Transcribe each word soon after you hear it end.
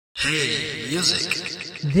Hey,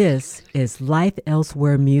 music. This is Life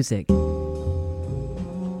Elsewhere Music,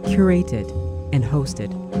 curated and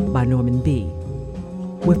hosted by Norman B.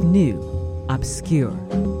 With new, obscure,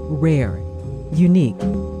 rare, unique,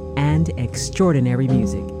 and extraordinary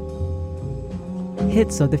music.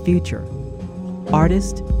 Hits of the future,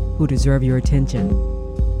 artists who deserve your attention,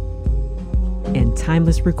 and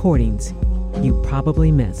timeless recordings you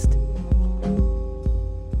probably missed.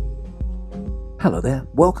 Hello there,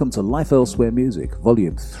 welcome to Life Elsewhere Music,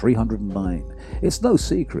 volume 309. It's no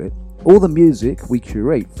secret, all the music we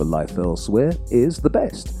curate for Life Elsewhere is the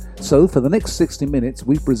best. So for the next 60 minutes,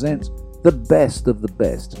 we present the best of the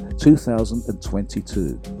best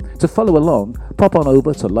 2022. To follow along, pop on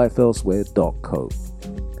over to lifeelsewhere.co.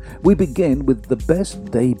 We begin with the best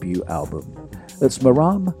debut album. It's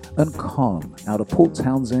Maram and Khan out of Port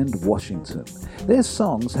Townsend, Washington. Their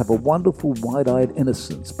songs have a wonderful wide-eyed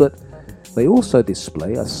innocence, but they also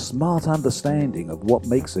display a smart understanding of what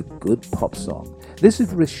makes a good pop song. This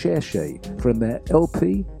is Recherche from their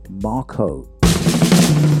LP, Marco.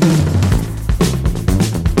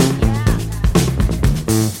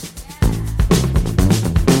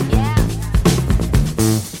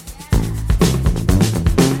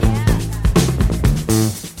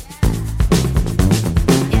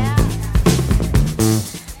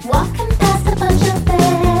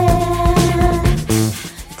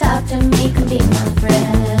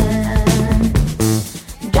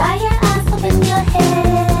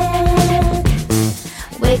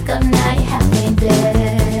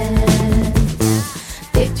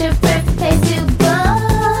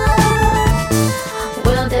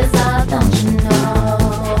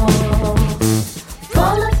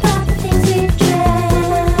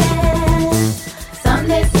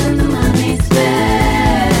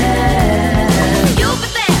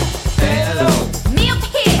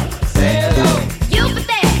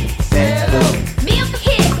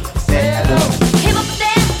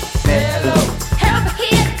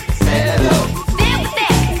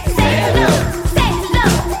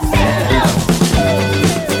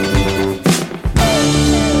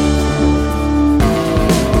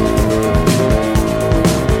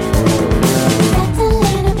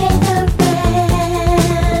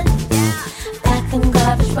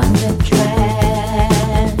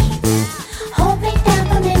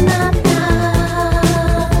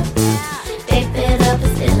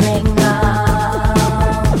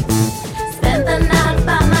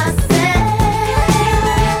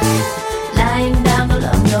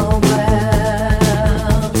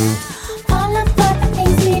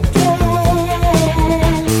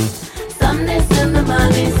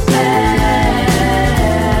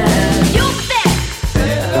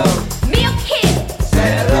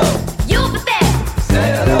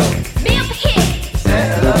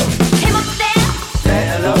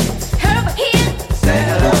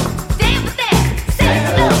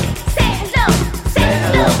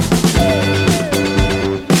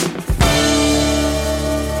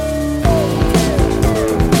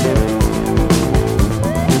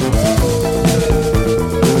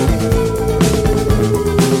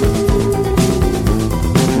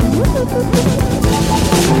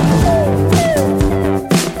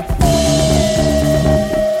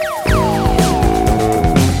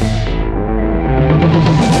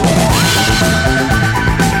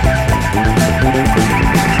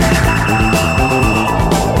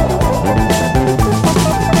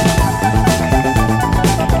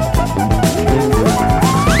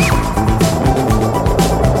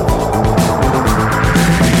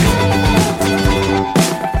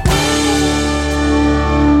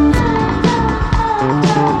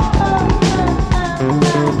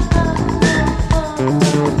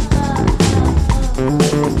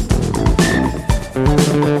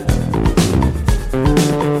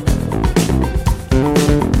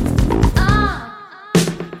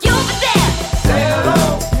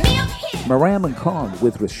 Maram and Khan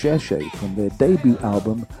with Recherche from their debut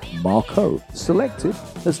album, Marco, selected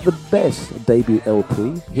as the best debut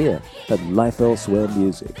LP here at Life Elsewhere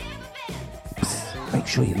Music. Psst, make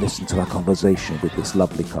sure you listen to our conversation with this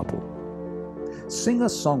lovely couple.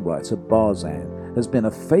 Singer-songwriter Barzan has been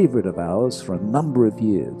a favorite of ours for a number of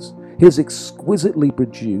years. His exquisitely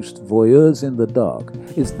produced Voyeurs in the Dark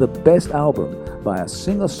is the best album by a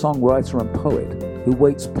singer-songwriter and poet who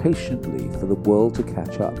waits patiently for the world to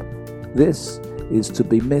catch up. This is to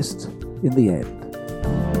be missed in the end.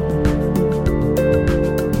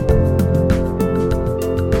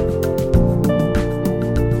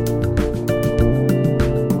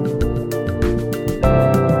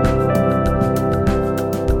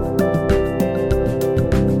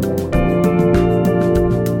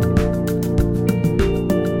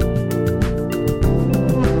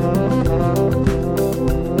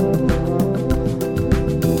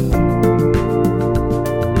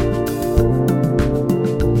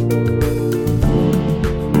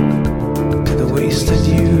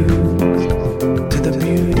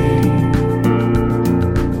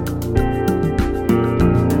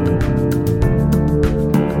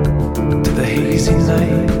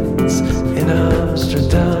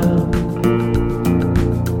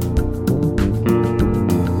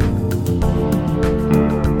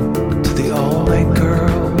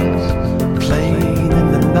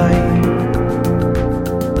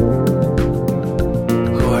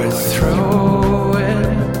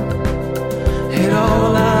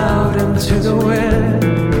 the wind,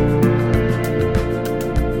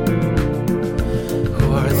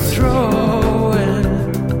 who are throwing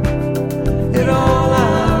it all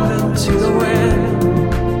out into the wind.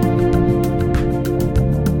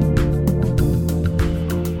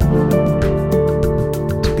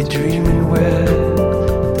 To be dreaming with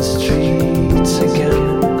the streets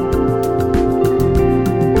again.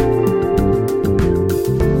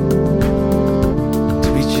 To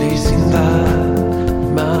be chasing that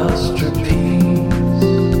masterpiece.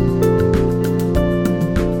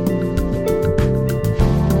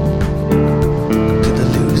 To the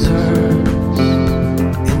losers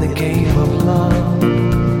in the game of love.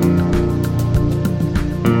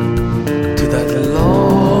 To that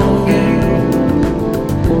longing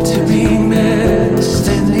to be missed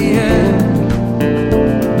in the end.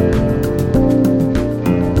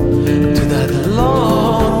 To that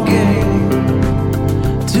longing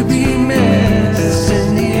to be missed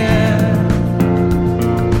in the end.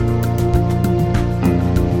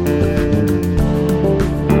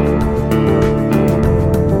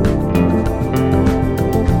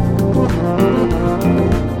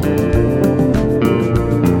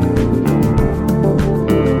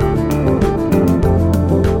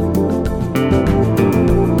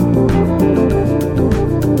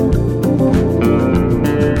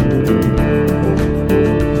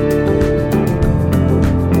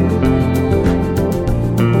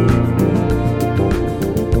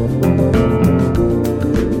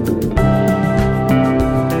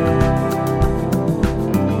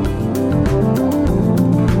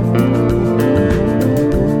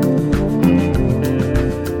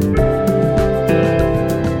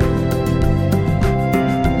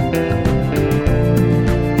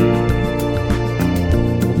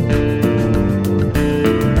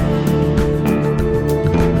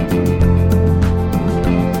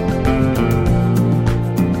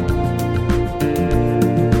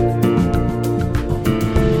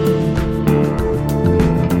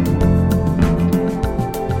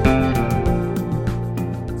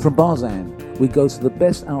 From Barzan, we go to the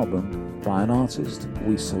best album by an artist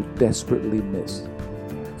we so desperately miss.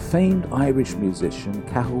 Famed Irish musician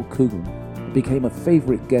Cathal Coogan became a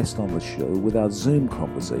favourite guest on the show with our Zoom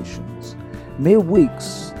conversations. Mere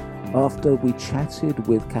weeks after we chatted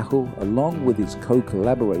with Cathal along with his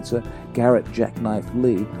co-collaborator Garrett Jackknife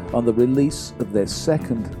Lee on the release of their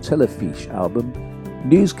second Telefiche album,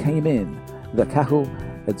 news came in that Cathal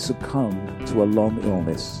had succumbed to a long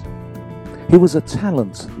illness. He was a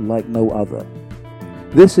talent like no other.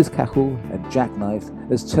 This is Cathal and Jackknife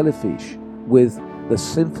as Telefiche with the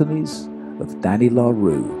symphonies of Danny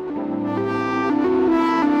LaRue.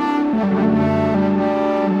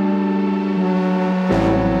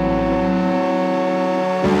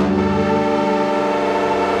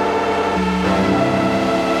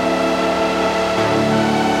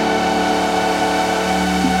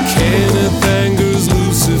 Kenneth Anger's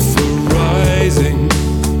Lucifer Rising,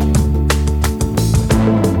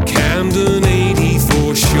 Camden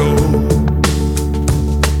 84 show.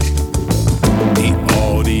 The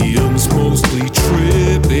audience mostly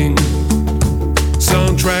tripping,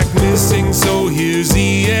 soundtrack missing, so here's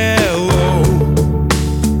the LO.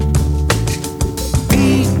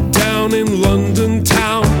 Beat down in London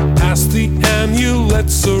town, past the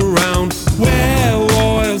amulets around,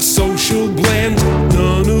 well-oiled social blend,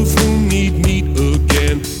 none of whom need meet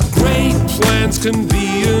again. Great plans can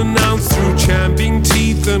be announced through champing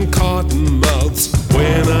teeth and cotton mouths.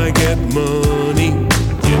 When I get money,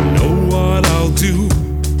 you know what I'll do.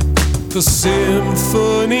 The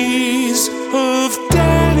symphonies of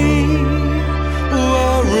Danny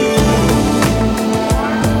LaRue.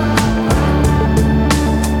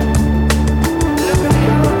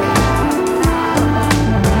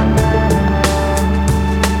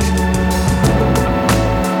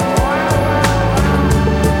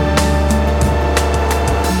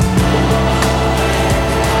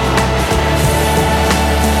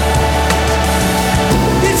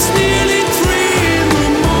 It's nearly 3 in the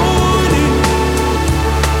morning,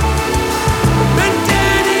 and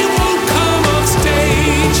Danny won't come off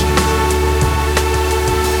stage.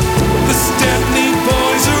 The Stepney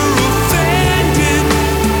boys are offended.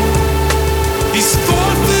 He's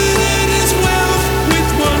forfeited his wealth with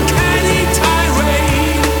one canny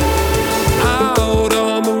tirade. Out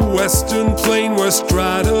on the western plain where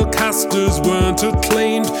Stratocasters weren't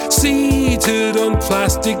acclaimed, seated on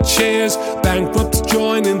plastic chairs, bankrupts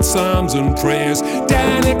join in psalms and prayers.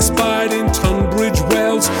 Dan expired in Tunbridge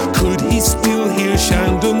Wells. Could he still hear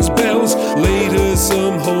Shandon's bells? Later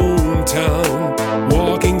some hometown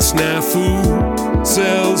walking snafu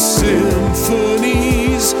sells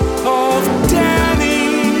symphonies of Danny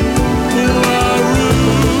LaRue.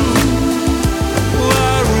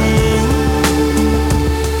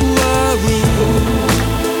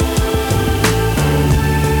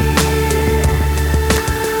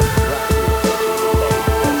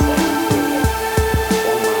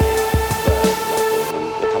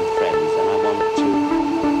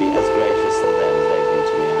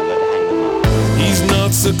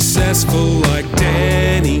 successful like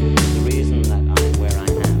Danny. The reason that I'm where I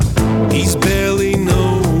am. He's barely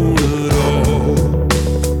known at all.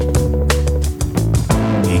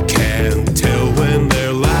 He can't tell when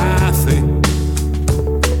they're laughing,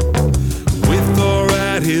 with or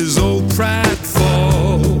at his old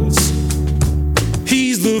pratfalls.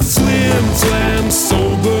 He's the flim-flam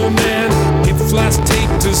sober man. Hit flash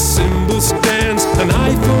tape to cymbal stands, an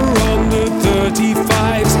eye for under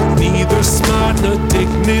 35s. Neither smart nor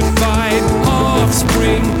dignified.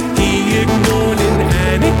 Offspring he ignored, in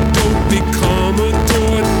anecdote become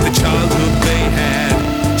adored. The childhood they had,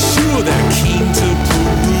 sure they're keen to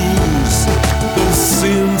peruse those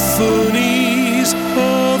symphonies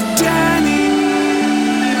of Danny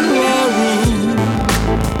LaRue.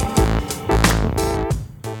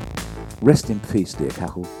 Rest in peace, dear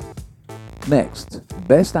Cackle. Next,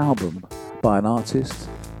 best album by an artist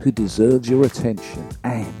who deserves your attention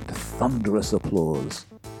and thunderous applause.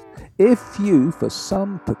 If you, for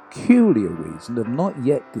some peculiar reason, have not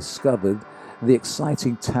yet discovered the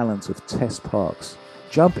exciting talent of Tess Parks,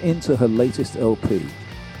 jump into her latest LP,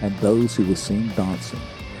 And Those Who Were Seen Dancing.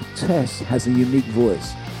 Tess has a unique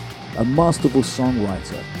voice, a masterful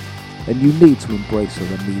songwriter, and you need to embrace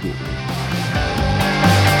her immediately.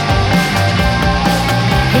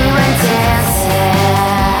 He went dancing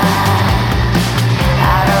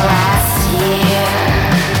out of last year.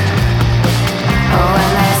 Oh,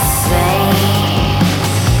 and the saints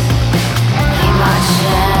came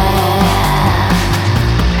marching.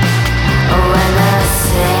 Oh, and the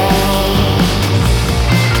saints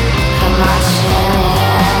came marching.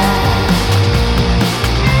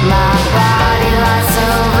 My body lies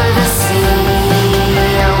over the sea.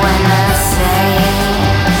 Oh, and the saints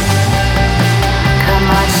come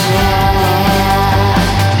marching.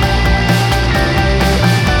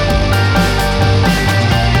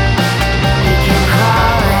 You can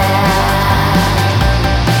crawl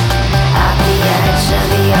at the edge of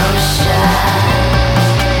the ocean.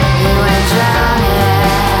 You went drowning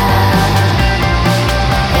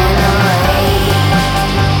in the lake.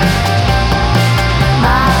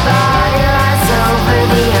 My body lies over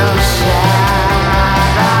the ocean. My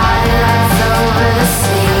body lies over the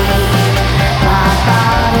sea. My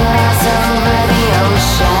body lies over the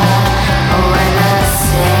ocean. Oh, and the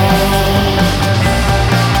saints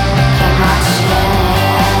came marching.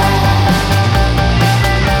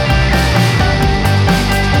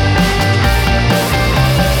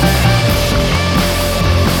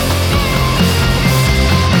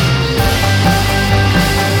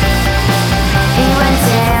 He went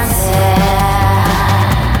dancing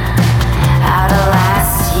out of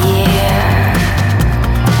last year.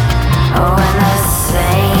 Oh, and the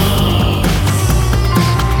saints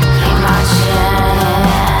came marching.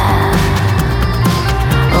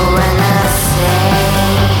 Oh, and the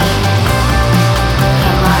saints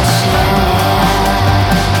came marching.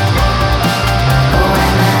 Oh,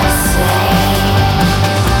 and the saints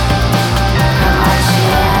came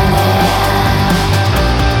marching.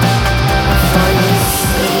 Before you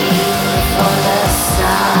sleep, before the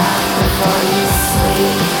sun, before you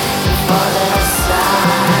sleep, before the sun,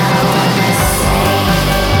 when the saints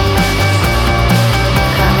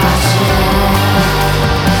come marching.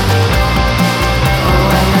 Oh,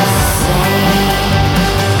 when the saints come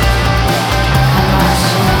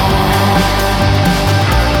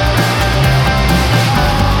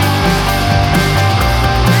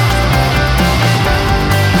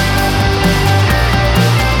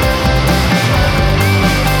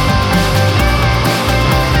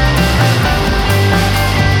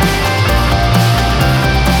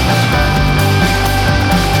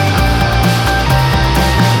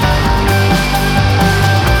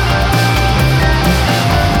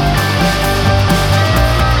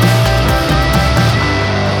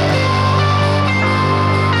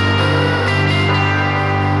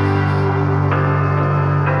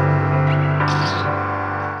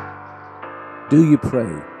Do You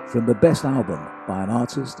Pray, from the best album by an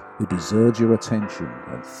artist who deserves your attention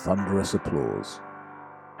and thunderous applause.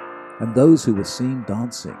 And Those Who Were Seen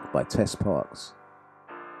Dancing by Tess Parks.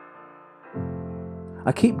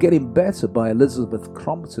 I Keep Getting Better by Elizabeth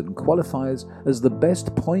Crompton qualifies as the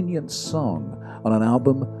best poignant song on an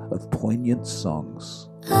album of poignant songs.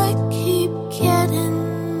 I keep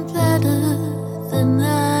getting better than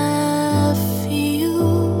I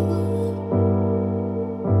feel.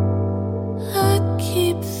 I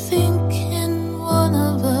keep thinking one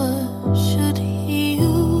of us should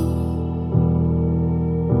heal.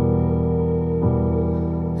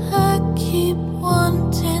 I keep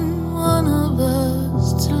wanting one of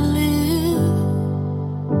us to live.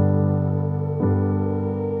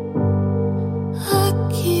 I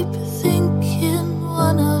keep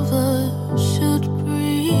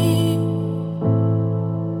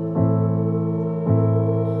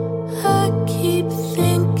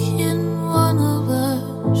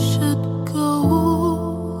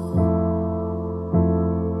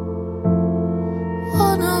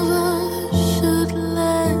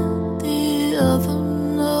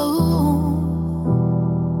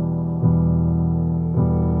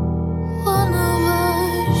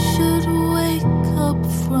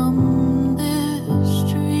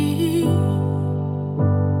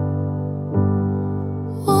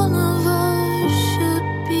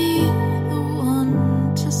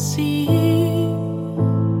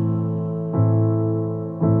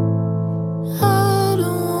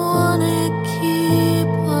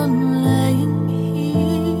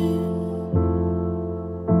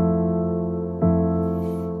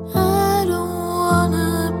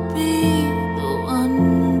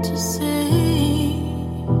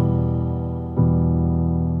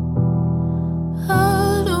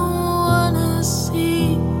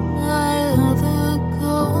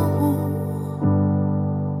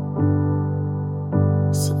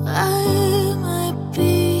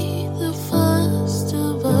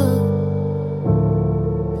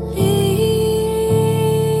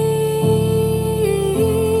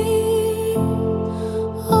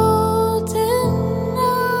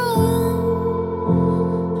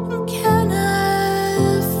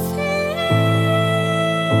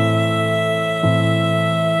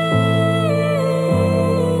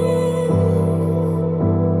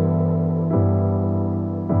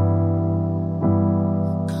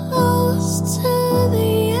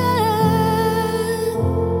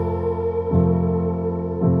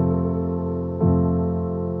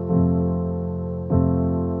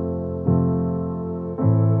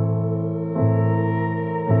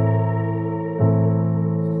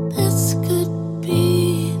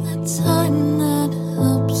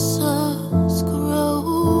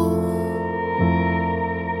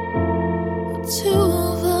Two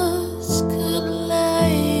of us could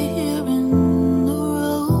lay here in the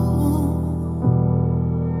road.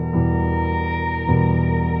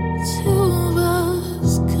 Two of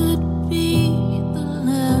us could be the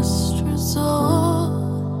last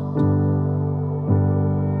resort.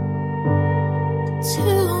 Two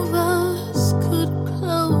of us could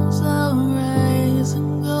close our eyes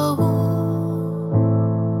and go.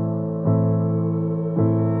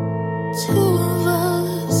 Two of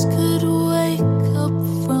us could wake up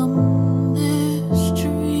from this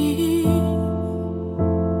dream.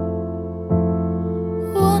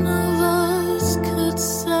 One of us could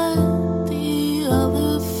set the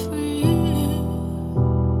other free.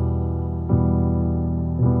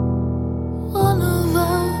 One of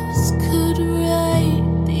us could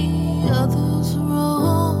right the other's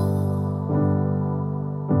wrong.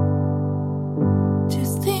 Do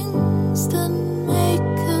things that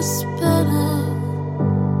make us better.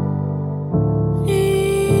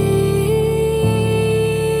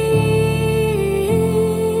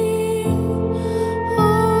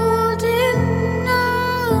 Holding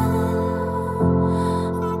on,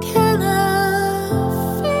 can I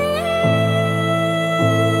feel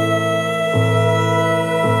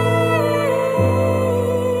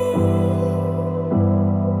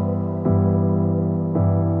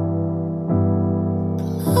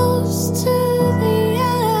close to the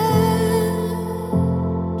edge?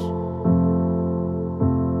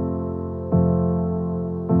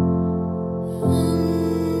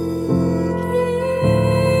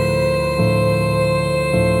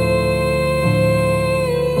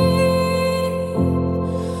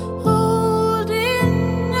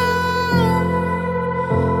 Holding on,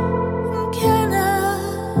 can I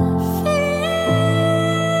feel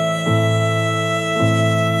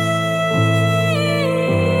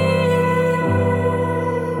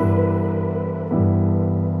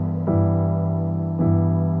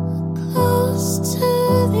close to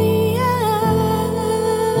the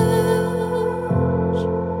edge?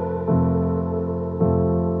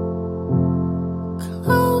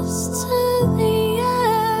 Close to the edge.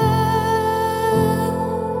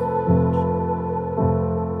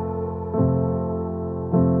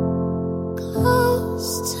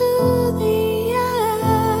 Close to the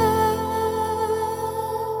edge.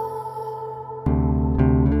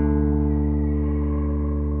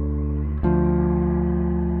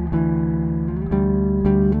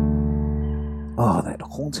 Ah, that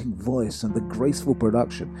haunting voice and the graceful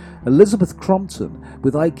production. Elizabeth Crompton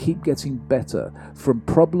with I Keep Getting Better from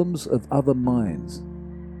Problems of Other Minds.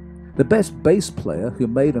 The best bass player who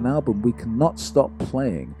made an album we cannot stop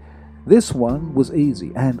playing. This one was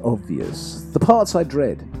easy and obvious. The Parts I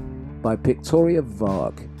Dread by Victoria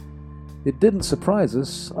Varg. It didn't surprise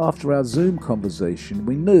us. After our Zoom conversation,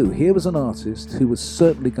 we knew here was an artist who was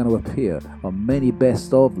certainly going to appear on many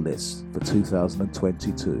best of lists for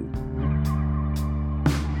 2022.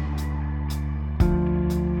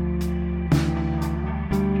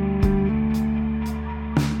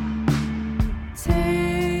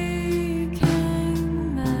 Taking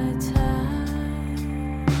my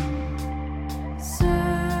time,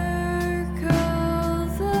 circle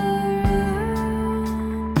the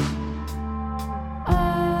room. A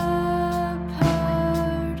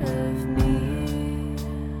part of me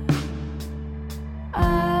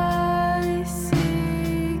I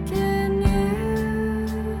seek it.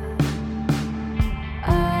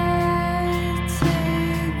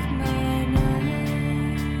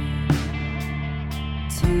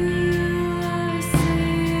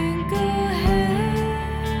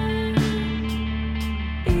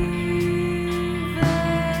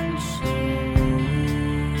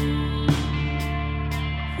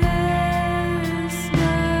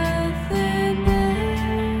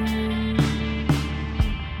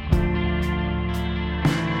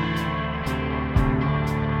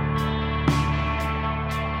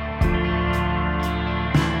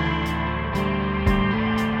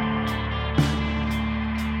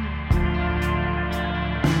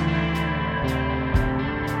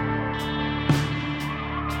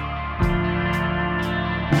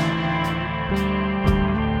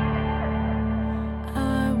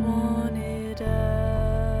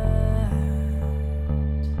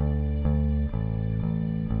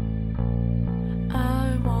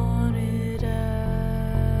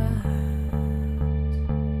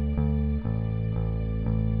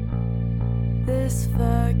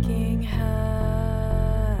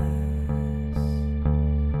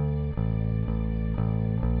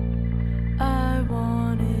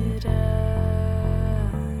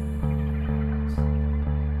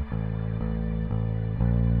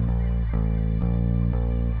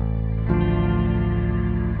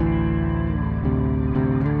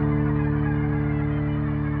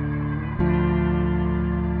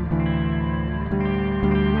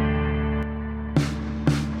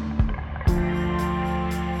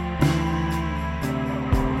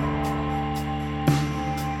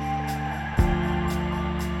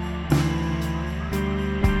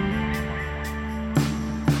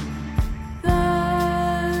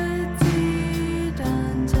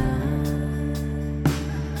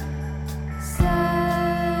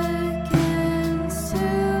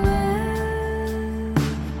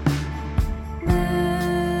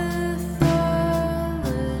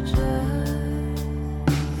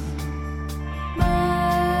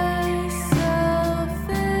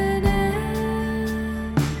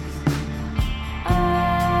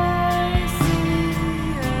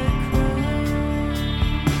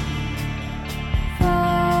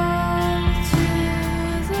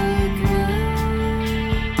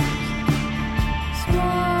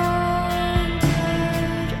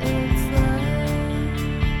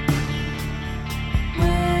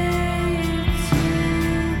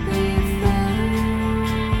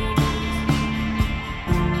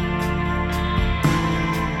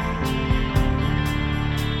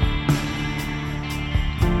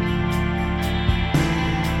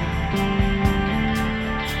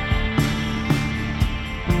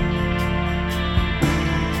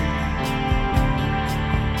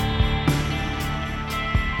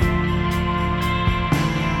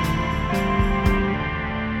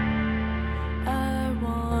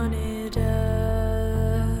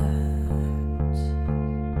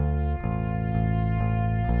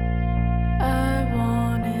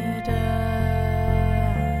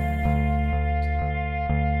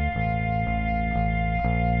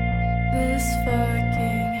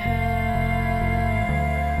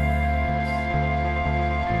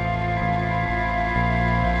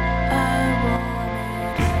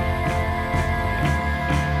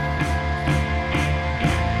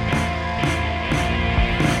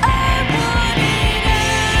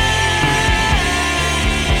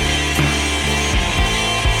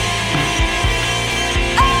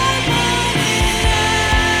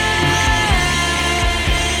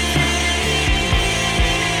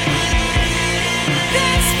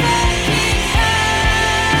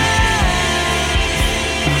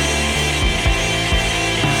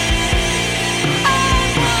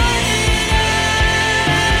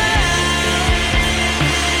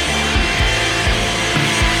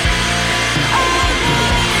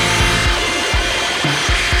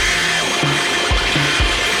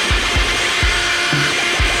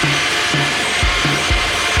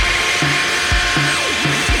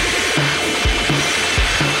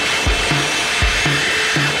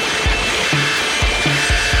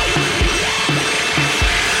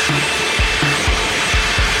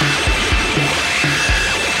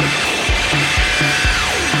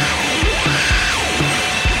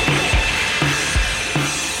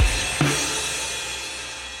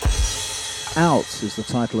 is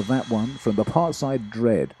the title of that one from the Parkside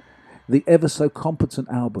Dread, the ever so competent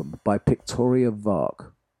album by Pictoria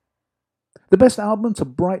Vark. The best album to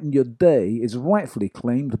brighten your day is rightfully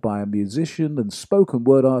claimed by a musician and spoken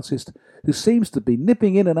word artist who seems to be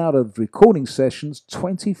nipping in and out of recording sessions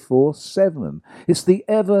 24/7. It's the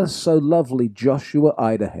ever so lovely Joshua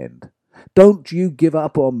Idahend. Don't You Give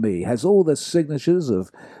Up on Me has all the signatures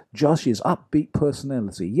of Josh's upbeat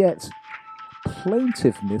personality, yet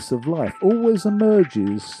plaintiveness of life always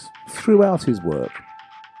emerges throughout his work.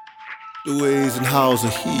 The ways and hows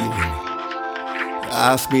of healing.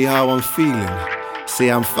 Ask me how I'm feeling. Say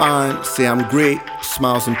I'm fine, say I'm great.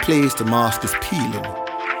 Smiles in place, the mask is peeling.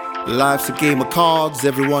 Life's a game of cards,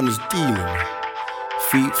 everyone is dealing.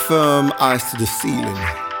 Feet firm, eyes to the ceiling.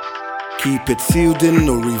 Keep it sealed in,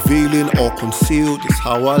 no revealing or concealed. It's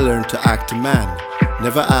how I learned to act a man.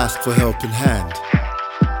 Never ask for helping hand.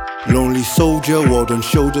 Lonely soldier, world on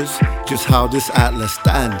shoulders. Just how this atlas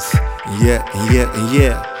stands. And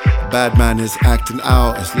yeah. Bad man is acting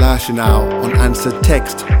out, is lashing out. Unanswered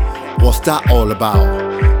text, what's that all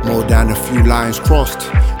about? More than a few lines crossed,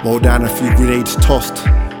 more than a few grenades tossed.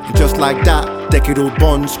 And just like that, decade-old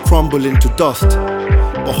bonds crumble into dust.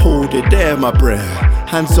 But hold it there, my brer.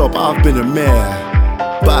 Hands up, I've been a mare.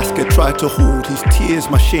 Basket tried to hold his tears,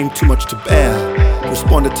 my shame too much to bear.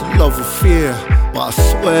 Responded to love with fear, but I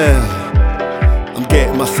swear I'm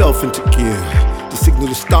getting myself into gear. The signal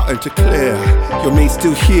is starting to clear. Your mate's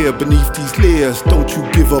still here beneath these layers. Don't you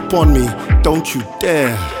give up on me, don't you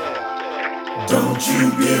dare. Don't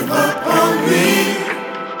you give up on me.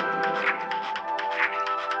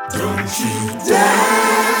 Don't you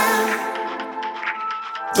dare.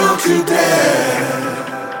 Don't you dare.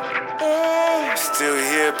 Still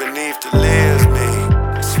here beneath the layers, mate,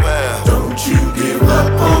 I swear. Don't you give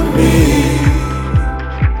up on me.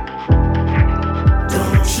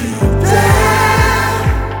 Don't you dare.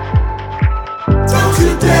 Don't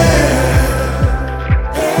you dare.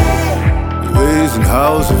 The ways and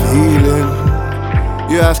hows of healing.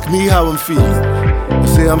 You ask me how I'm feeling. I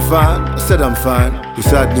say I'm fine, I said I'm fine. Your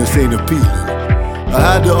sadness ain't appealing. I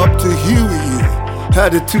had it up to here with you,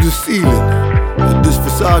 had it to the ceiling. And this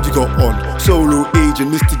facade you got on, solo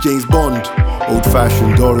agent Mr. James Bond.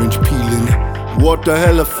 Old-fashioned orange peeling. What the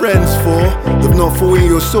hell are friends for, if not for when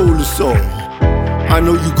your soul is sore? I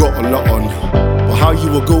know you got a lot on, but how you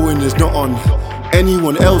were going is not on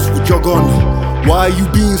anyone else would jog on. Why are you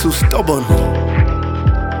being so stubborn?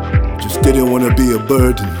 Just didn't want to be a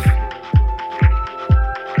burden.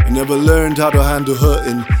 I never learned how to handle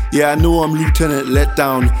hurting. Yeah, I know I'm Lieutenant let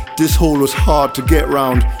down. This hole was hard to get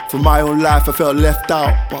round. For my own life I felt left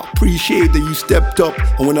out, but I appreciate that you stepped up.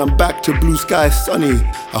 And when I'm back to blue sky sunny,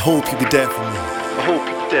 I hope you be there for me. I hope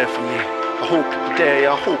you be there for me. I hope you be there,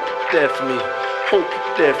 I hope you be there for me. Hope you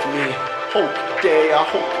be there for me. Hope you be there, I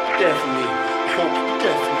hope you be there for me. I hope you be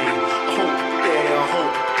there for me. I hope you be there, I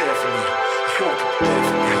hope you be there for me. I hope you be there for me. I hope you be there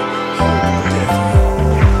for me.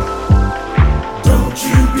 Don't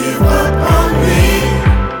you give up on me.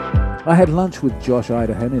 I had lunch with Josh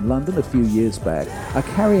Idahend in London a few years back. I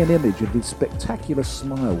carry an image of his spectacular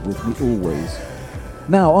smile with me always.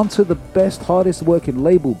 Now, on to the best, hardest working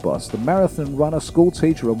label boss, the marathon runner, school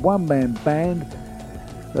teacher, and one-man band,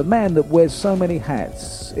 the man that wears so many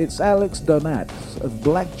hats. It's Alex Donat of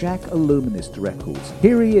Blackjack Illuminist Records.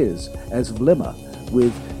 Here he is as Vlimmer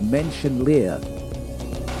with Mention Lear.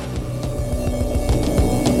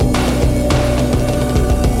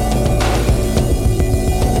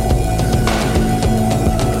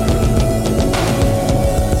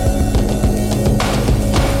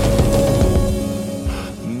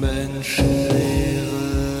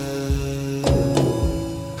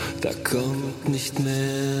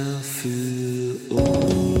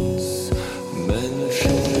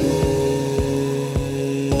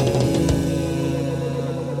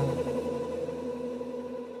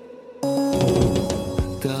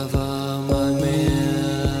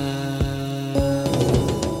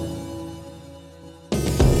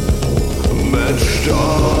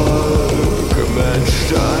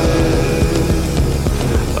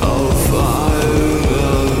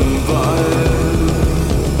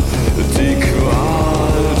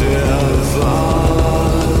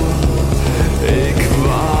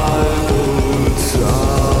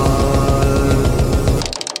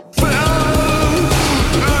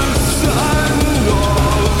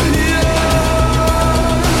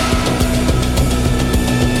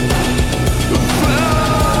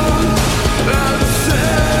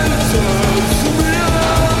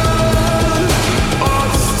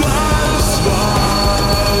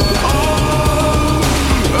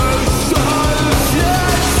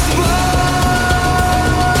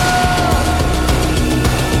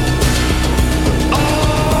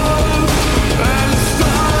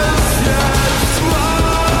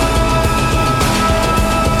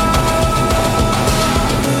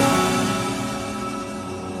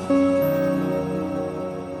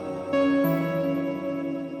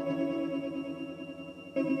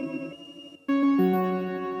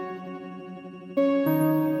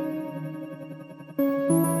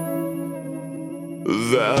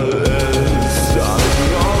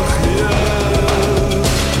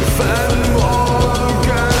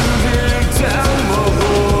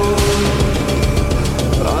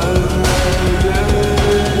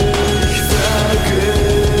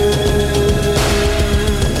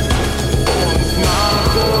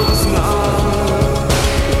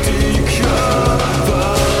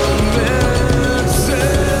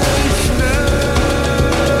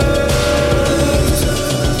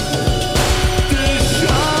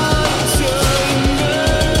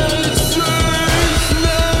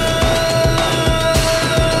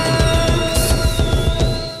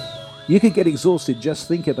 You can get exhausted just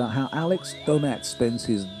thinking about how Alex Donat spends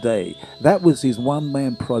his day. That was his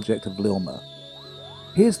one-man project of Lilma.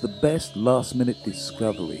 Here's the best last-minute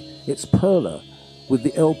discovery. It's Perla with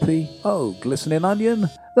the LP, Oh, Glistening Onion,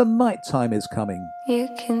 The Nighttime Is Coming. You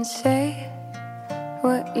can say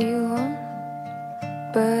what you want,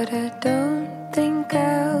 but I don't think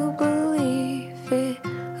I'll believe it.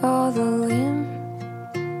 All the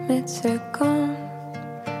limits are gone,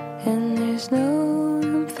 and there's no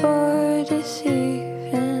room for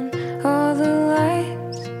deceiving. All the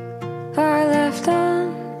lights are left on,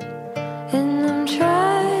 and I'm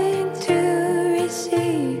trying to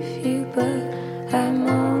receive you, but I'm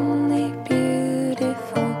only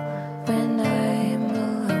beautiful when I'm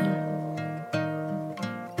alone.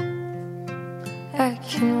 I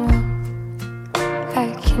can walk, I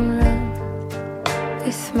can run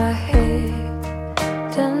with my head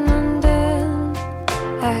done undone.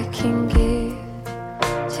 I can give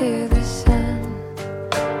to the sun,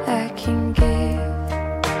 I can give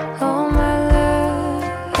all my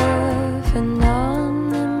love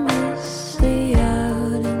anonymously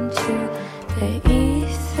out into the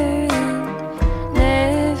ether, and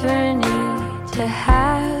never need to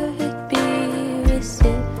have it be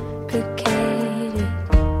reciprocated.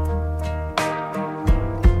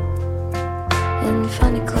 In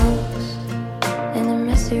funny clothes, in a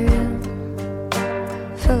messy room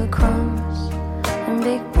full of crumbs and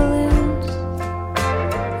big balloons,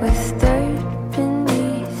 with dirt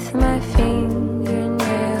beneath my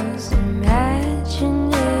fingernails,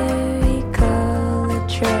 imaginary colored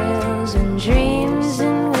trails, and dreams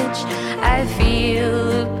in which I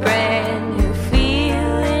feel a brand new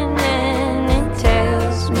feeling, and it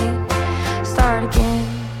tells me start again,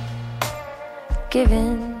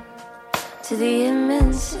 giving to the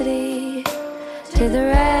immensity, to the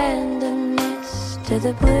randomness, to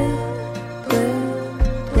the blue, blue,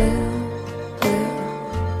 blue, blue,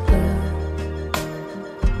 blue,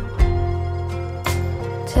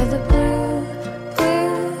 to the blue,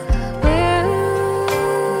 blue, blue,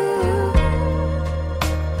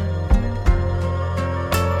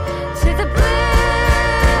 to the blue,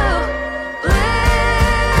 blue,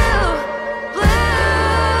 blue.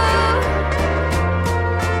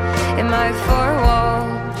 In my four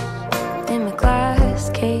walls, in my glass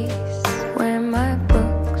case, where my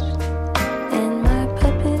books and my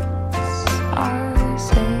puppets are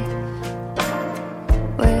safe,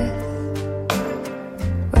 with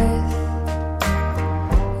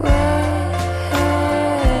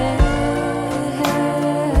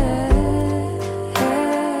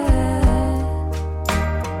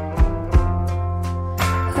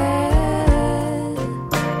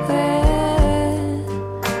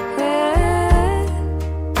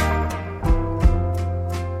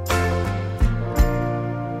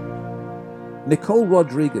Nicole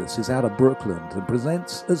Rodriguez is out of Brooklyn and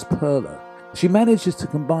presents as Perla. She manages to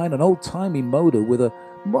combine an old-timey motor with a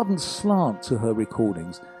modern slant to her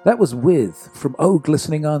recordings. That was with, from Oh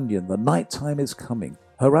Glistening Onion, The Nighttime Is Coming,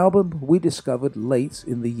 her album we discovered late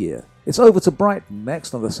in the year. It's over to Brighton.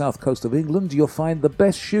 Next, on the south coast of England, you'll find the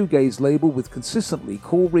best shoegaze label with consistently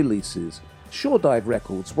cool releases. Shore Dive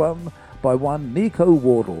Records, run by one Nico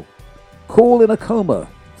Wardle. Call in a Coma,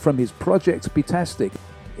 from his project Betastic,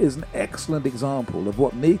 is an excellent example of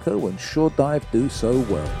what Nico and Shore Dive do so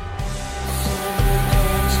well.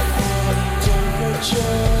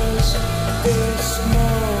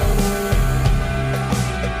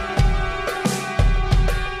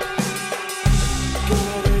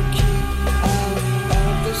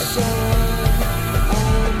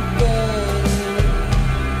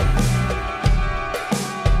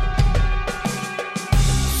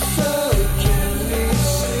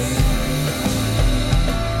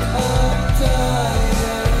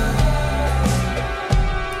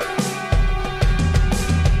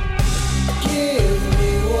 Give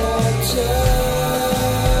me water.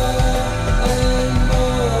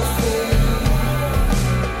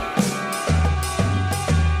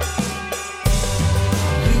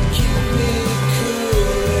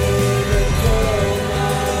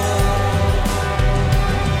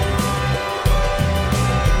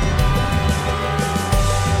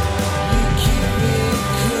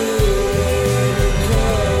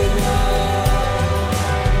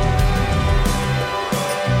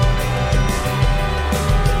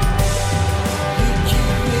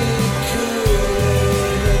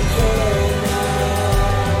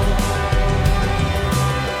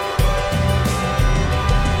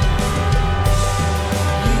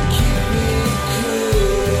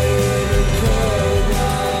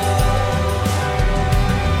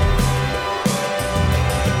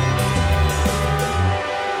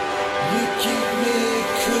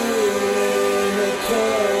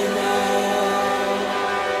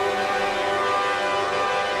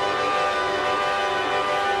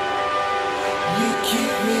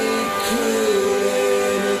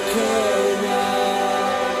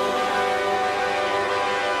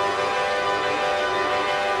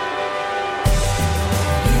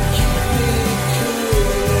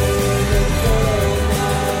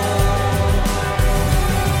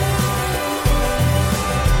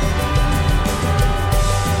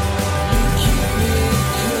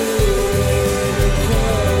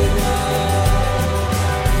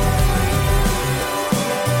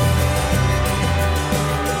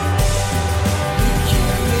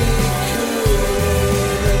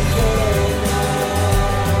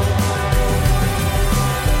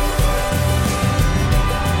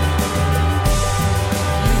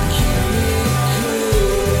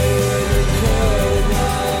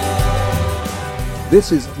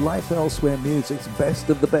 This is Life Elsewhere Music's Best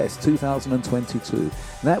of the Best 2022.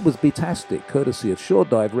 That was Beatastic, courtesy of Shore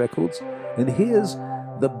Dive Records. And here's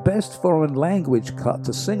the best foreign language cut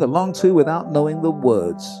to sing along to without knowing the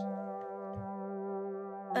words.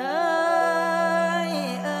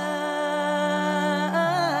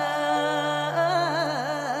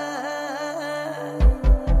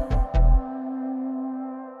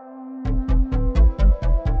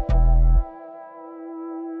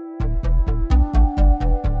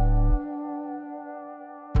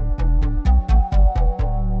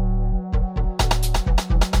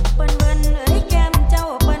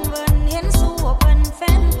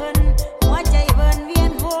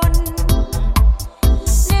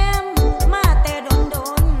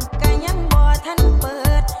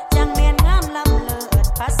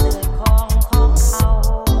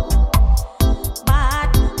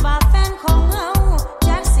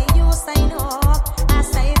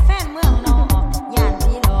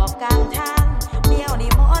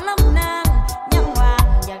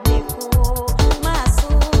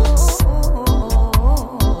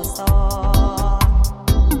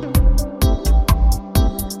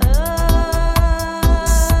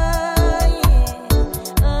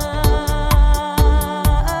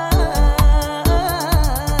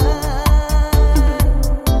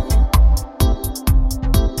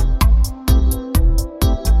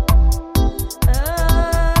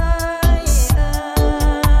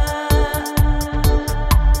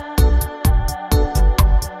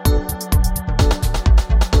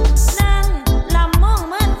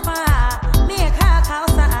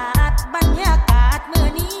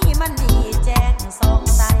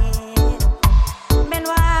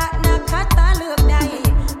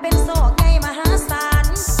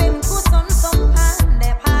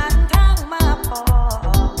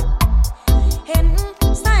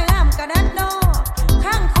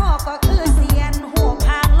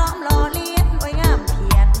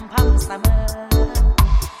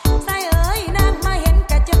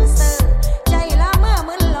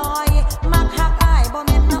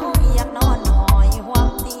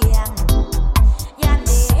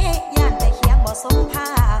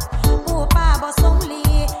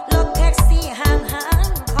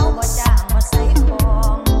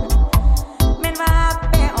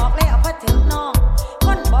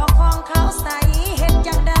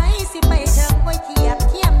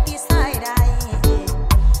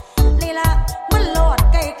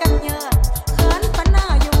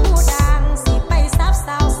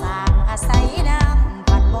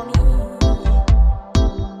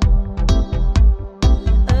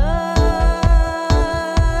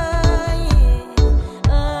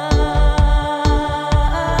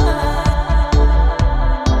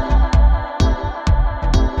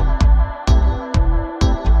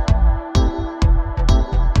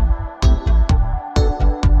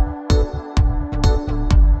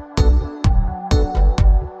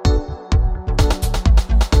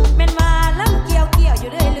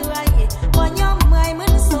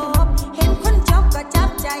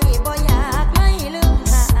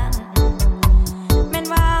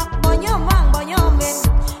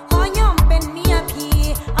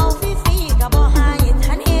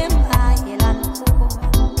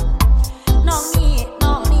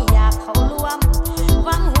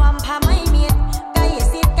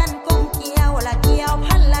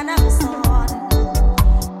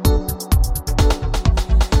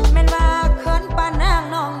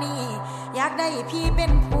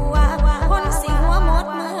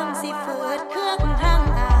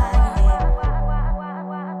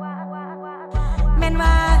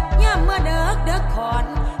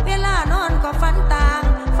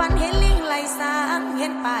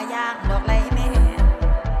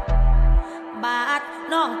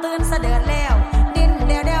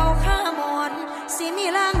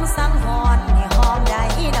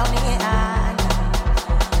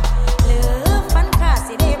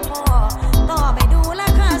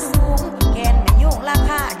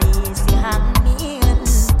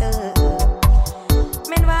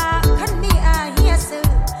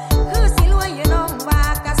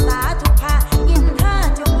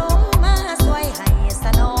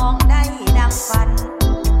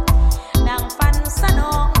สน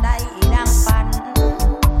องใดดังฝัน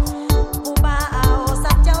ผู้บ่าว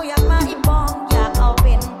สับเจ้า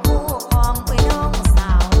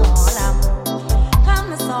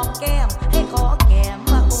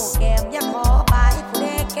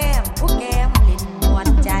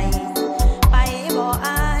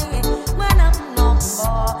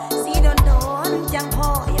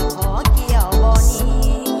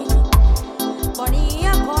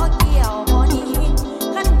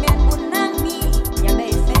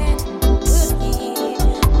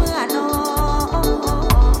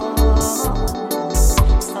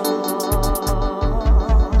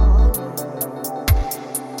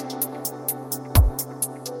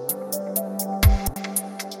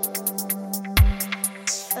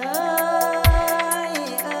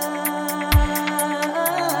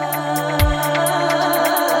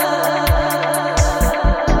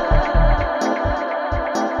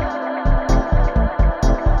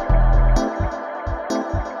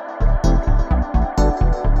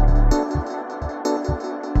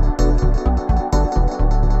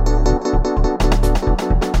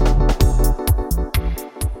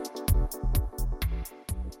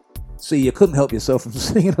See, you couldn't help yourself from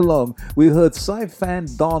singing along. We heard Sci-Fan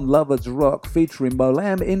Don Lovers Rock featuring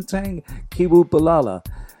Molam Intang Kibu Balala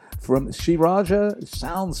from Shiraja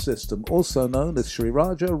Sound System, also known as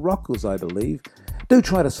Shiraja Rockers, I believe. Do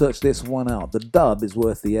try to search this one out. The dub is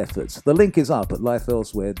worth the efforts. The link is up at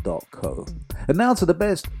lifeelsewhere.co. And now to the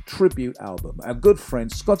best tribute album. Our good friend,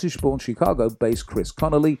 Scottish-born Chicago-based Chris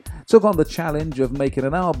Connolly, took on the challenge of making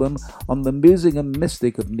an album on the music and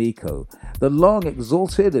mystic of Nico, the long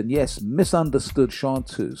exalted and yes, misunderstood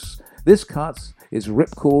chanteuse. This cut is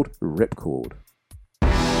Ripcord Ripcord.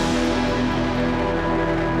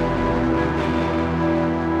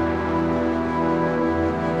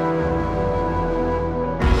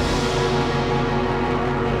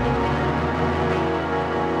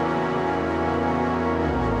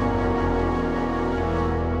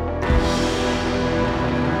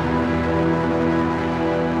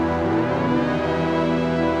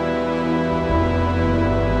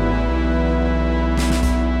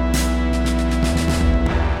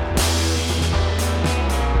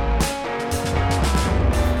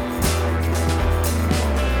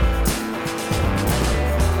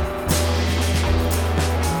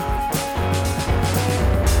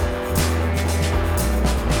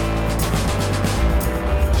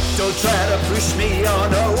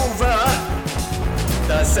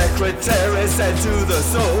 Secretary said to the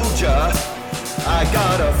soldier, I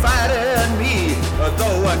got a fight in me,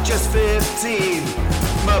 although I'm just 15.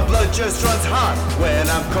 My blood just runs hot when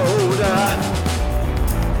I'm colder.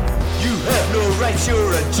 You have no rights,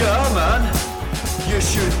 you're a German. You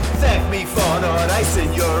should thank me for not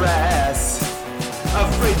icing your ass.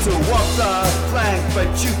 Afraid to walk the plank, but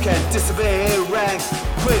you can disobey rank.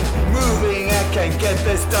 Quit moving, I can get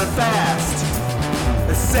this done fast.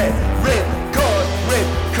 Say, ripcord,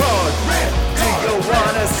 ripcord, rip. Do you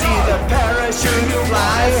wanna see the parachute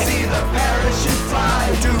fly? See the parachute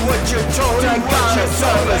fly. Do what you're told. I got a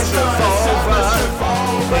service revolver.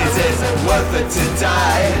 Is it worth it to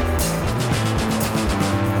die?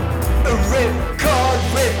 Ripcord,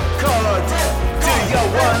 ripcord. Do you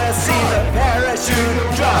wanna see the parachute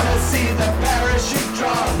drop? See the parachute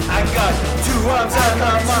drop. I got two arms and a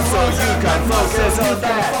muscle. You can focus on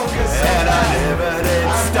that. And I never did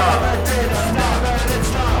stop.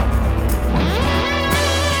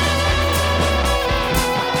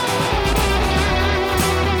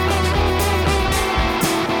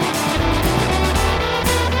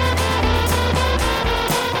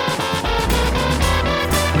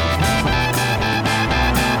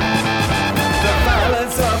 The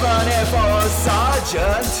violence of an Air Force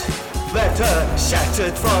sergeant left her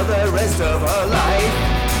shattered for the rest of her life.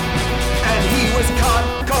 And he was caught,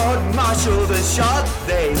 marshaled and shot.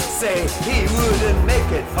 They say he wouldn't make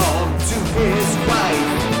it home to his wife.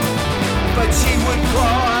 But she would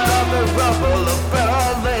crawl out of the rubble of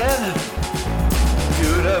Berlin,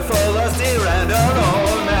 beautiful, austere and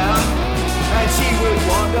alone now. And she would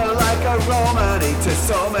wander like a Roman to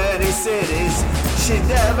so many cities she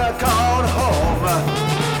never called home.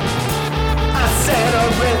 I said a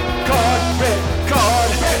ripcord,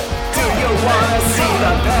 ripcord. Do you wanna see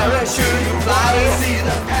the parachute fly? See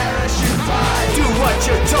the parachute fly. Do what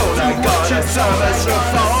you're told. I got a service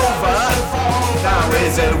revolver. Now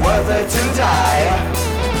is it worth it to die?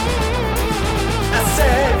 I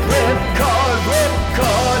said ripcord,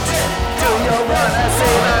 ripcord. Do you wanna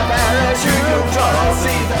see the parachute drop?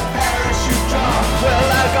 See the parachute drop. Well,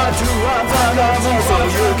 I got two arms on the moon, so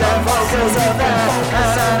you can focus on that.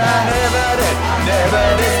 And I never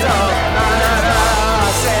did stop. I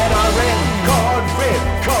said a ripcord,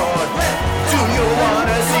 ripcord. Do you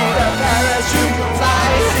wanna see the parachute fly?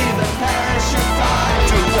 See the parachute fly.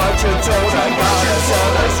 Do what you're told. I got a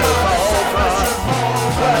service revolver.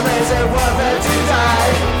 Well, is it worth it to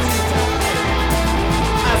die?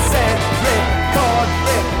 I said ripcord,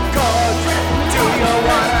 ripcord. Do you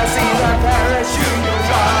wanna see the parachute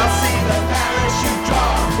drop? See the parachute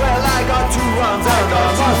drop. Well, I got two arms and a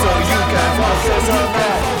muscle. You can focus on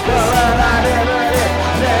that. Well, and I never did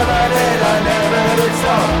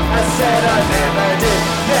stop. I said I never did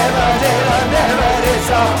stop. I never did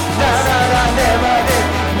stop. I never did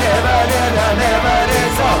stop. I never did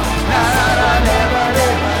stop.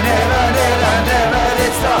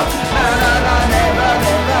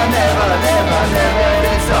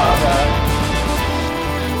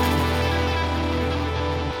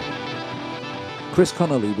 Chris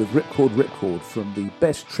Connolly with Ripcord Ripcord from the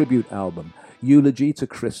best tribute album, Eulogy to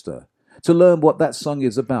Krista. To learn what that song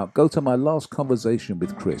is about, go to my last conversation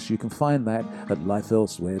with Chris. You can find that at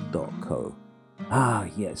lifeelsewhere.co. Ah,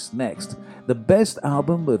 yes, next, the best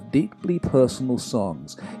album of deeply personal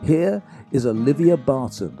songs. Here is Olivia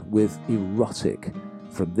Barton with Erotic.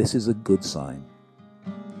 from This Is a Good Sign.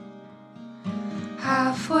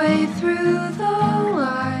 Halfway through The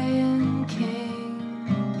Lion King,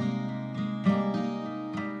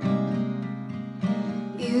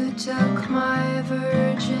 you took my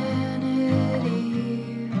virginity.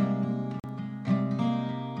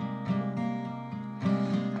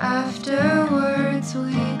 Afterwards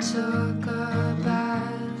we took a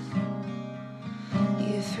bath.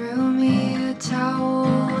 You threw me a towel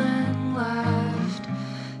and laughed,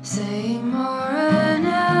 saying Mara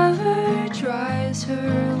never dries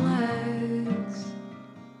her legs.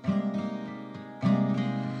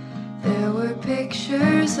 There were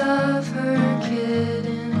pictures of her kid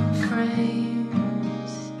in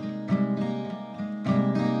frames,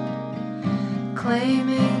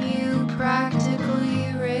 claiming you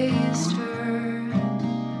practically raised her.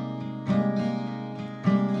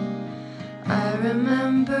 I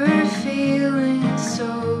remember feeling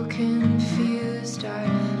so confused. I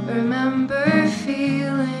remember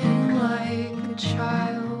feeling like a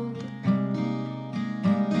child.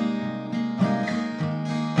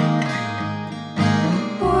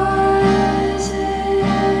 Was it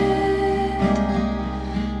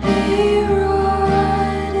erotic?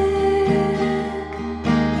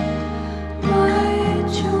 My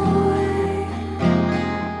joy,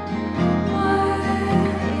 my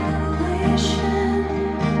elation.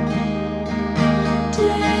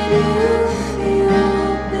 Did you feel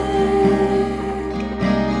big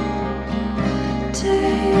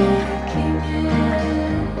taking it?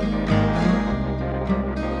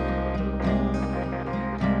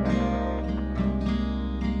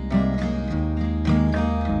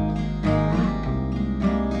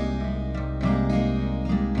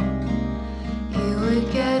 You would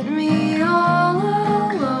get me all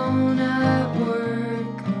alone at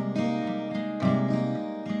work,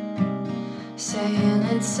 saying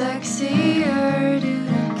it's sexier to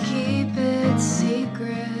keep it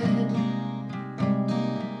secret.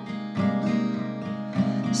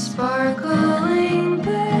 Sparkling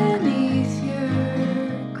beneath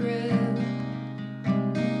your grip,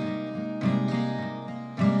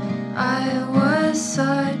 I was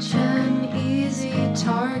such an easy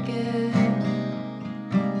target.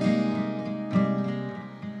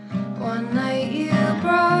 One night you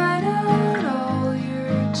brought out all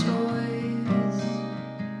your toys.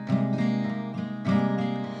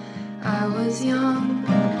 I was young,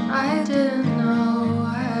 I didn't know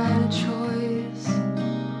I had a choice.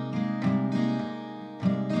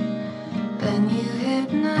 Then you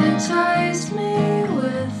hypnotized me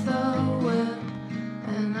with a whip,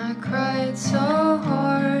 and I cried so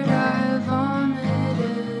hard I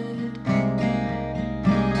vomited.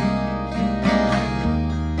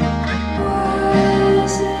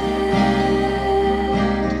 Was it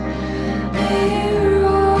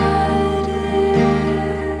erotic?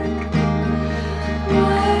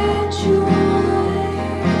 My joy,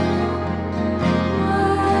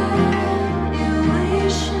 my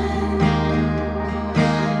elation.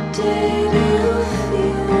 Did you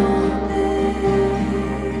feel big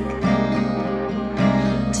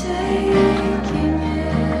taking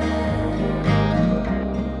it?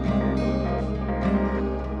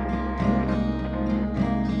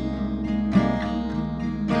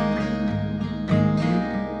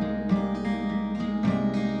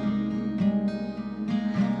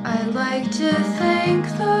 I'd like to thank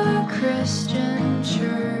the Christian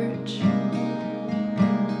Church.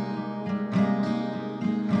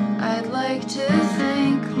 I'd like to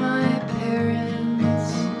thank my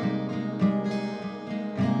parents.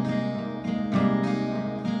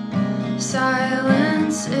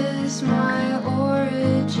 Silence is my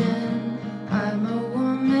origin. I'm a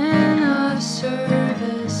woman of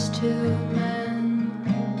service to men.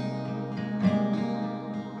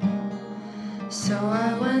 So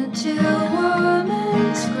I went to a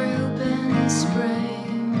woman's group in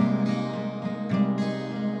spring.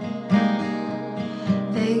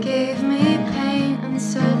 They gave me paint and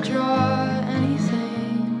said draw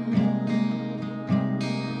anything.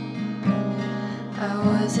 I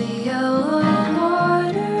was a yellow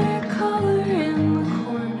watercolor in the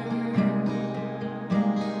corner.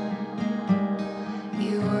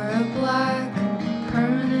 You were a black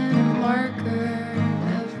permanent marker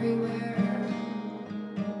everywhere.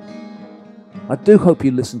 I do hope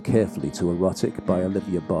you listen carefully to Erotic by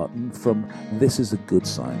Olivia Barton from This Is a Good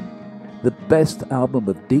Sign, the best album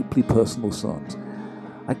of deeply personal songs.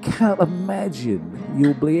 I can't imagine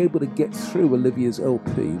you'll be able to get through Olivia's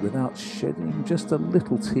LP without shedding just a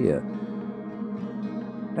little tear.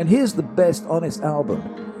 And here's the best honest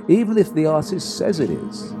album, even if the artist says it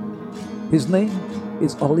is. His name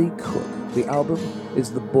is Ollie Cook. The album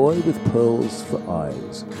is The Boy with Pearls for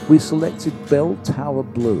Eyes. We selected Bell Tower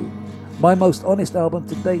Blue. My most honest album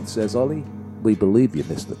to date, says Ollie. We believe you,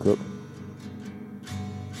 Mr. Cook.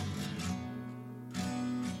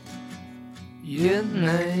 Your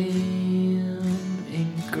name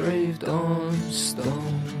engraved on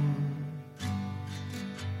stone.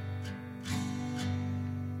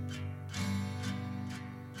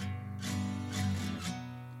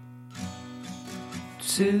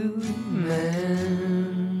 Two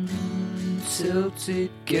men tilted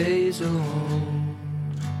gaze alone.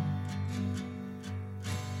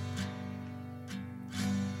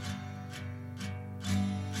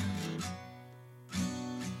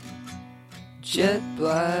 Jet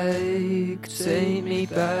black, take me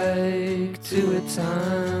back to a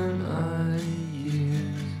time I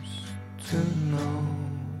used to know.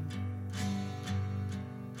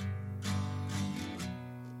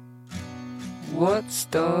 What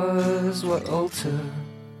stars, what altar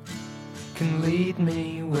can lead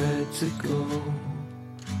me where to go?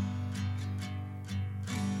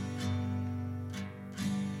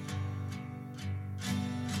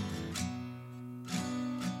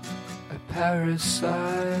 A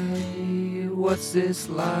parasite, what's this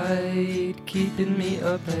light keeping me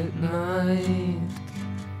up at night?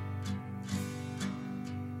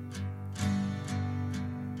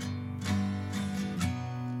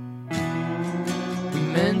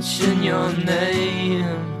 Mention your name,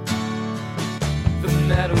 the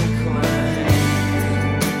metal climb.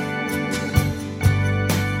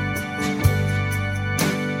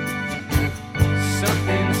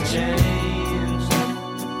 Something's changed,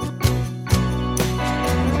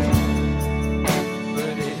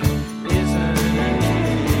 but it isn't.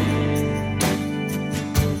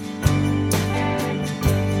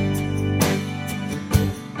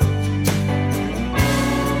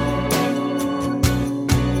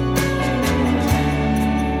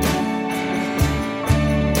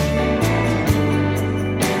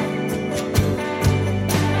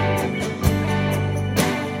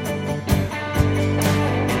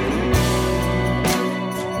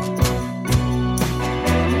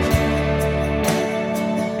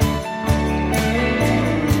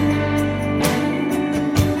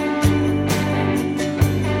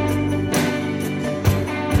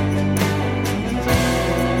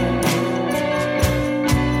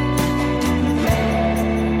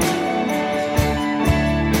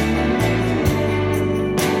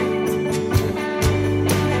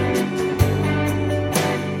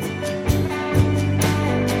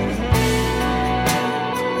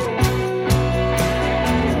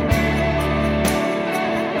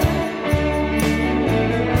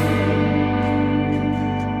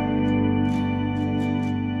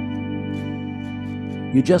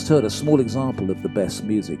 You just heard a small example of the best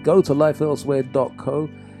music. Go to lifeelsewhere.co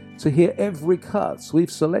to hear every cut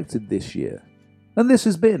we've selected this year. And this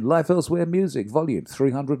has been Life Elsewhere Music, Volume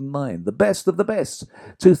 309, the best of the best,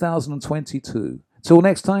 2022. Till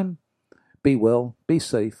next time, be well, be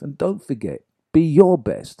safe, and don't forget, be your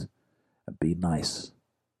best, and be nice.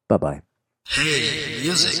 Bye-bye. Hey,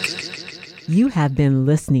 music. You have been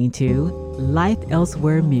listening to Life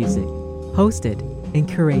Elsewhere Music, hosted and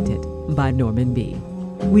curated by Norman B.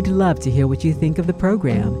 We'd love to hear what you think of the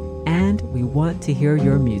program, and we want to hear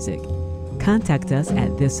your music. Contact us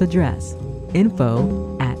at this address,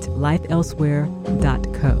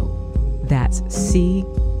 info@lifeelsewhere.co. That's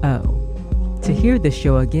C-O. To hear the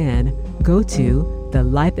show again, go to the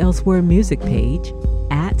Life Elsewhere music page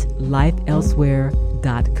at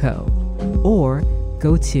lifeelsewhere.co or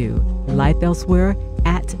go to Life Elsewhere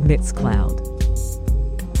at Mixcloud.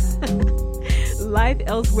 Life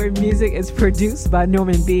Elsewhere Music is produced by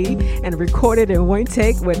Norman B. and recorded in one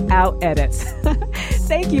take without edits.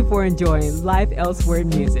 Thank you for enjoying Life Elsewhere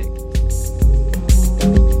Music.